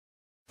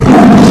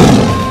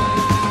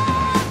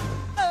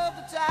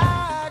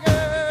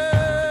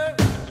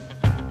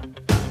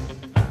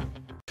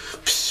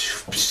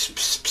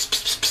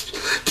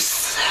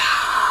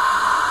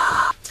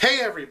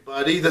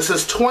everybody, this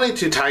is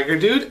 22 Tiger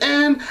Dude,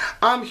 and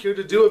I'm here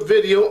to do a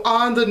video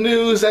on the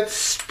news that's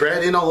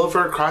spreading all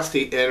over across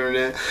the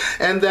internet,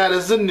 and that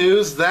is the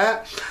news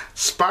that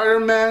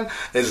Spider-Man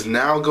is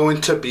now going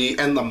to be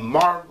in the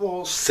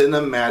Marvel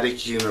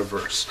Cinematic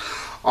Universe.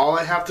 All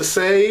I have to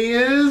say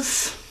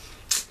is,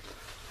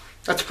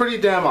 that's pretty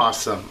damn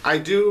awesome. I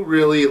do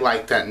really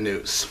like that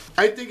news.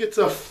 I think it's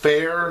a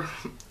fair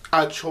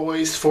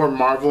choice for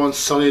Marvel and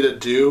Sony to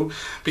do,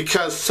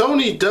 because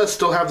Sony does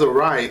still have the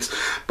rights,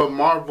 but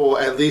Marvel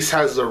at least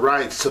has the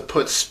rights to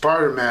put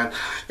Spider-Man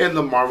in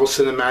the Marvel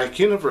Cinematic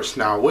Universe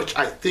now, which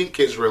I think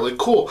is really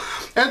cool.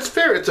 And it's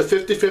fair, it's a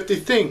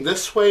 50-50 thing.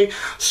 This way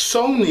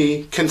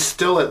Sony can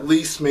still at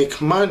least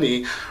make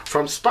money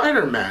from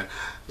Spider-Man.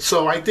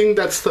 So I think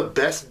that's the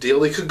best deal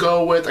they could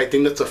go with. I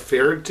think that's a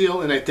fair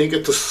deal, and I think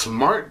it's a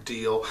smart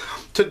deal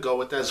to go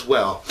with as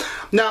well.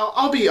 Now,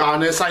 I'll be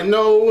honest, I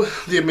know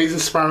the Amazing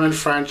Spider-Man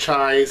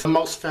franchise,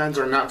 most fans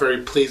are not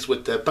very pleased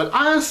with it, but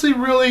I honestly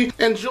really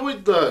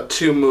enjoyed the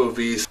two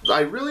movies.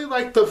 I really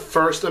liked the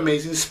first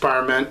Amazing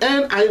Spider-Man,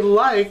 and I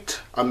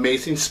liked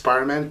Amazing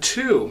Spider-Man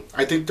 2.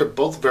 I think they're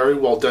both very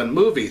well done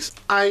movies.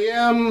 I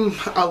am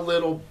a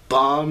little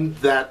bummed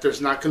that there's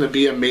not going to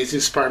be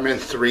Amazing Spider-Man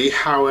 3,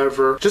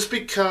 however, just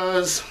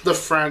because the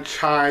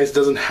franchise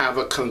doesn't have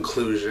a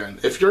conclusion.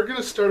 If you're going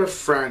to start a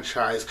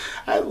franchise,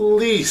 at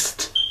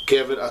least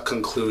give it a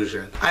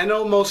conclusion. I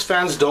know most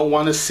fans don't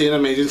want to see an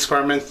Amazing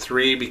Spider-Man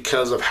 3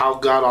 because of how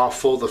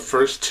god-awful the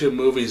first two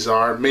movies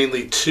are,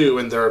 mainly two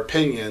in their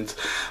opinions,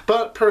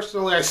 but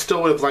personally I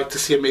still would have liked to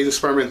see Amazing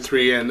Spider-Man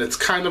 3, and it's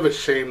kind of a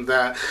shame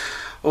that,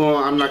 well,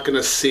 I'm not going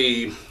to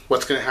see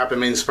what's going to happen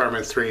in Amazing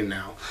Spider-Man 3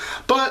 now.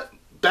 But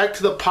back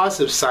to the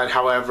positive side,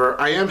 however,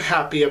 I am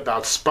happy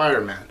about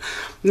Spider-Man.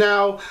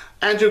 Now,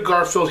 Andrew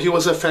Garfield, he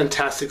was a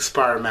fantastic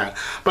Spider-Man,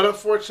 but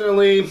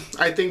unfortunately,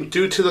 I think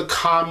due to the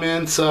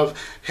comments of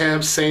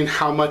him saying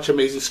how much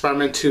Amazing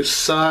Spider-Man 2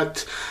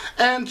 sucked,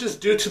 and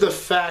just due to the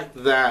fact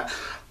that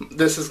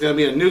this is going to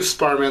be a new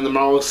Spider-Man in the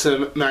Marvel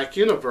Cinematic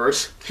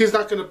Universe, he's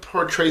not going to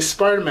portray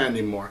Spider-Man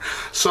anymore.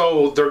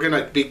 So they're going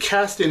to be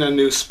casting a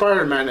new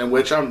Spider-Man, in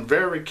which I'm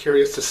very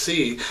curious to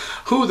see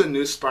who the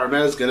new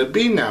Spider-Man is going to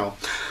be now.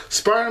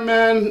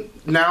 Spider-Man,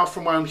 now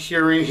from what I'm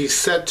hearing, he's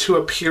set to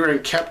appear in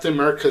Captain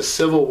America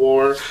Civil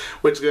War,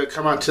 which is going to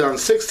come out in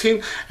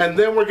 2016, and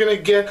then we're going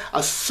to get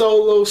a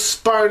solo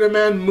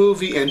Spider-Man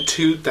movie in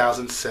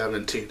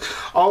 2017.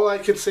 All I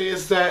can say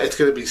is that it's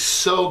going to be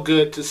so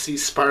good to see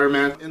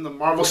Spider-Man in the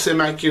Marvel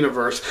Cinematic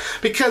Universe,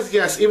 because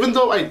yes, even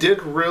though I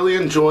did really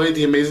enjoy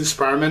the Amazing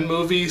Spider-Man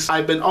movies,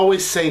 I've been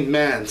always saying,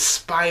 man,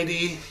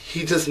 Spidey,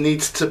 he just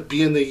needs to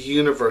be in the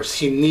universe.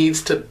 He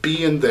needs to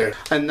be in there.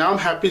 And now I'm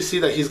happy to see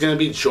that he's going to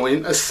be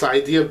joined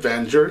aside the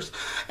Avengers,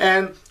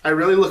 and I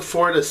really look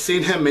forward to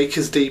seeing him make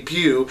his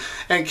debut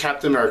in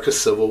Captain America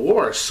Civil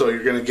War. So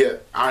you're going to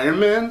get Iron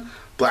Man,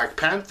 Black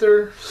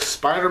Panther,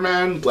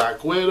 Spider-Man,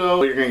 Black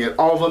Widow. You're going to get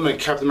all of them in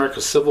Captain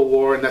America Civil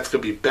War, and that's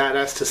going to be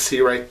badass to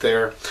see right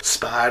there.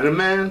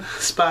 Spider-Man,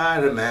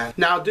 Spider-Man.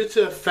 Now, due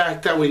to the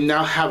fact that we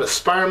now have a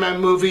Spider-Man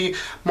movie,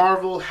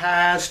 Marvel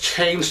has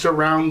changed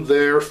around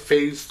their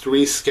Phase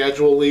 3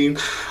 scheduling.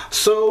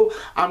 So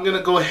I'm going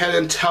to go ahead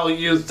and tell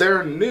you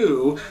their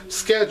new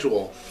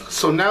schedule.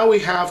 So now we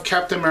have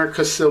Captain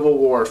America Civil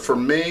War for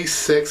May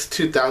 6,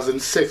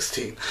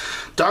 2016.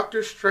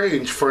 Doctor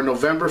Strange for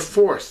November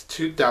 4th,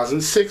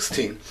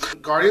 2016.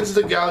 Guardians of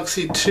the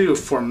Galaxy 2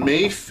 for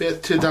May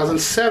 5th,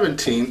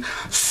 2017.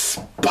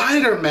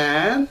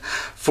 Spider-Man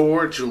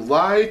for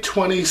July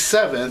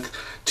 27th,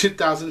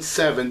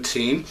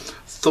 2017.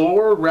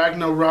 Thor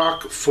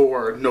Ragnarok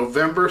for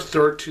November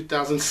 3rd,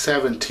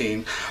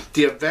 2017.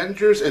 The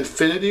Avengers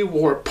Infinity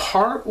War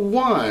Part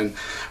 1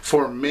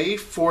 for May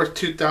 4th,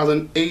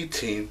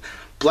 2018.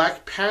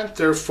 Black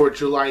Panther for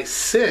July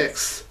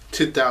 6th,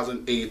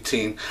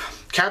 2018.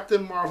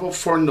 Captain Marvel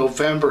for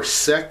November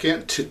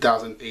 2nd,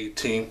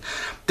 2018.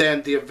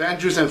 Then The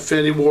Avengers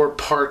Infinity War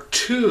Part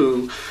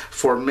 2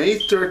 for May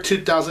 3rd,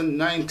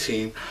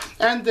 2019.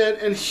 And then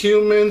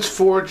Inhumans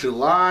for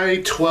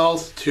July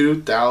 12th,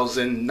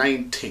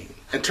 2019.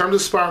 In terms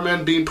of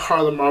Spider-Man being part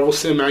of the Marvel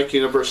Cinematic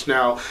Universe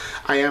now,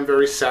 I am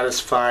very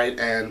satisfied,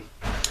 and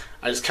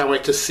I just can't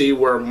wait to see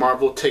where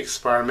Marvel takes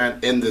Spider-Man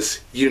in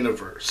this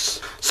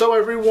universe. So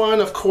everyone,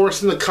 of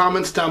course, in the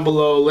comments down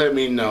below, let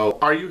me know.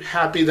 Are you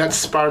happy that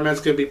Spider-Man's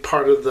going to be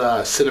part of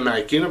the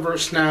cinematic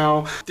universe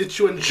now? Did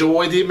you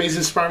enjoy the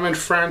Amazing Spider-Man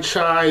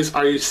franchise?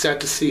 Are you sad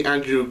to see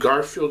Andrew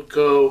Garfield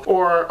go?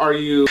 Or are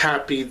you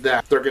happy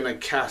that they're going to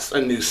cast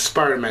a new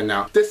Spider-Man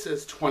now? This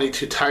is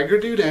 22 Tiger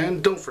Dude,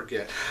 and don't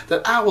forget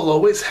that I will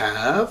always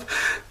have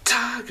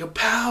Tiger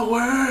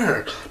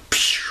Power.